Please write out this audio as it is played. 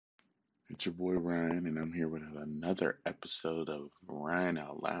It's your boy Ryan, and I'm here with another episode of Ryan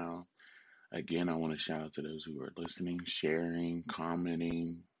Out Loud. Again, I want to shout out to those who are listening, sharing,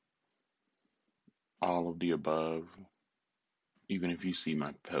 commenting, all of the above. Even if you see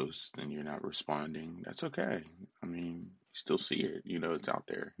my post and you're not responding, that's okay. I mean, you still see it, it's out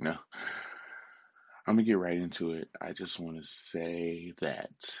there. No, I'm gonna get right into it. I just want to say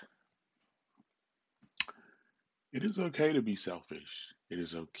that it is okay to be selfish. It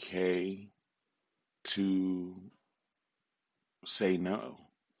is okay to say no.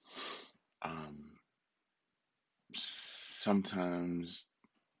 Um, Sometimes,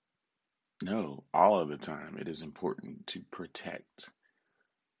 no, all of the time, it is important to protect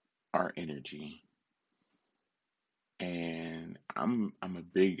our energy. And I'm a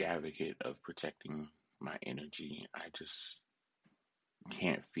big advocate of protecting my energy. I just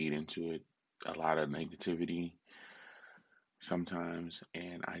can't feed into it a lot of negativity sometimes.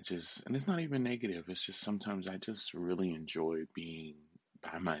 And it's not even negative, it's just sometimes I just really enjoy being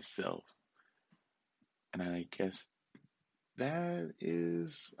by myself. And I guess that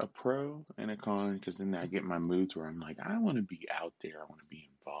is a pro and a con because then I get my moods where I'm like, I want to be out there, I want to be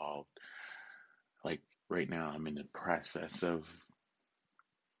involved. Like right now, I'm in the process of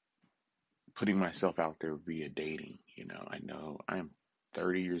putting myself out there via dating. I know I'm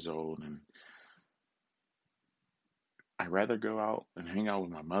 30 years old and I'd rather go out and hang out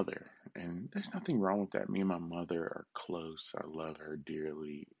with my mother. And there's nothing wrong with that. Me and my mother are close. I love her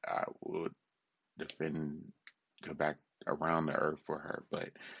dearly. I would defend, go back around the earth for her. But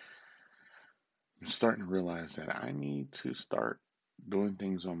I'm starting to realize that I need to start doing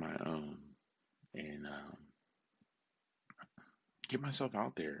things on my own and get myself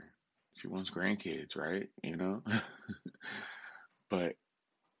out there. She wants grandkids, right? But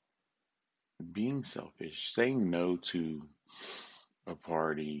being selfish, saying no to a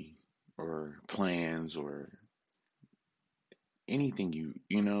party or plans or anything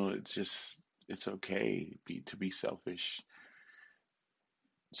it's okay to be selfish.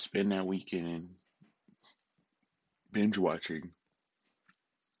 Spend that weekend binge watching,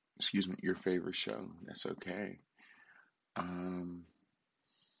 excuse me, your favorite show. That's okay. Um,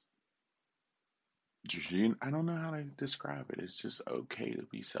 I don't know how to describe it. It's just okay to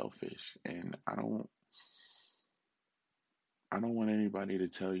be selfish, and I don't want anybody to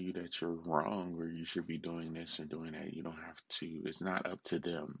tell you that you're wrong or you should be doing this or doing that. You don't have to. It's not up to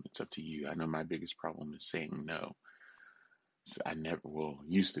them. It's up to you. I know my biggest problem is saying no. So I never will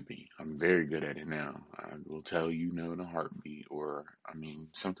used to be. I'm very good at it now. I will tell you no in a heartbeat, or I mean,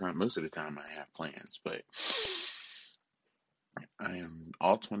 sometimes most of the time I have plans, but I am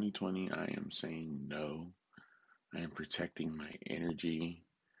all 2020. I am saying no. I am protecting my energy.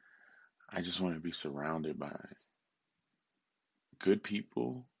 I just want to be surrounded by good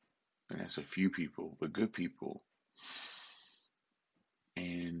people, and that's a few people, but good people,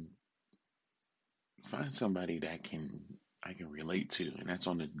 and find somebody that I can relate to, and that's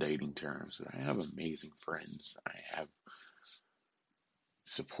on the dating terms. I have amazing friends. I have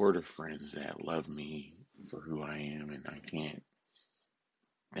supportive friends that love me for who I am, and I can't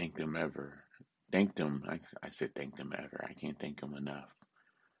thank them ever. Thank them. I said thank them ever. I can't thank them enough.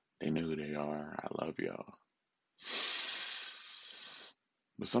 They know who they are. I love y'all.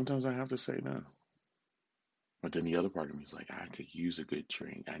 But sometimes I have to say no. But then the other part of me is like, I could use a good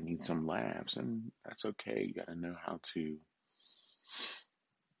drink. I need some laughs, and that's okay. You got to know how to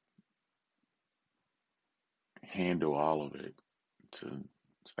handle all of it. To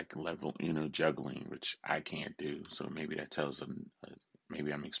It's like level, juggling, which I can't do. So maybe that tells them,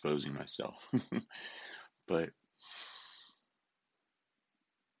 maybe I'm exposing myself. But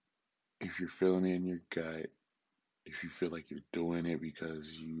if you're feeling it in your gut, if you feel like you're doing it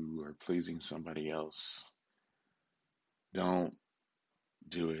because you are pleasing somebody else, don't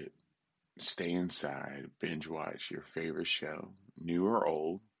do it. Stay inside, binge watch your favorite show, new or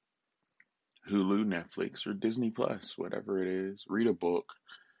old, Hulu, Netflix, or Disney Plus, whatever it is. Read a book.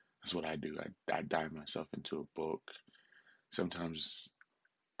 That's what I do. I dive myself into a book. Sometimes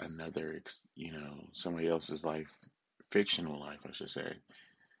somebody else's life, fictional life, I should say,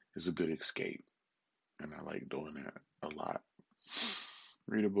 is a good escape. And I like doing that a lot.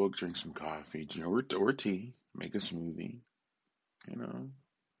 Read a book, drink some coffee, or tea, make a smoothie. You know,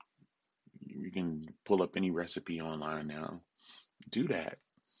 you can pull up any recipe online now. Do that.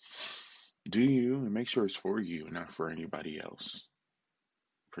 Do you, and make sure it's for you, not for anybody else.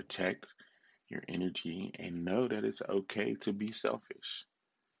 Protect your energy and know that it's okay to be selfish.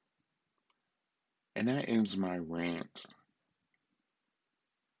 And that ends my rant.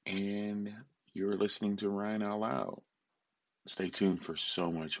 And you're listening to Ryan Out Loud. Stay tuned for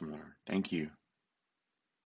so much more. Thank you.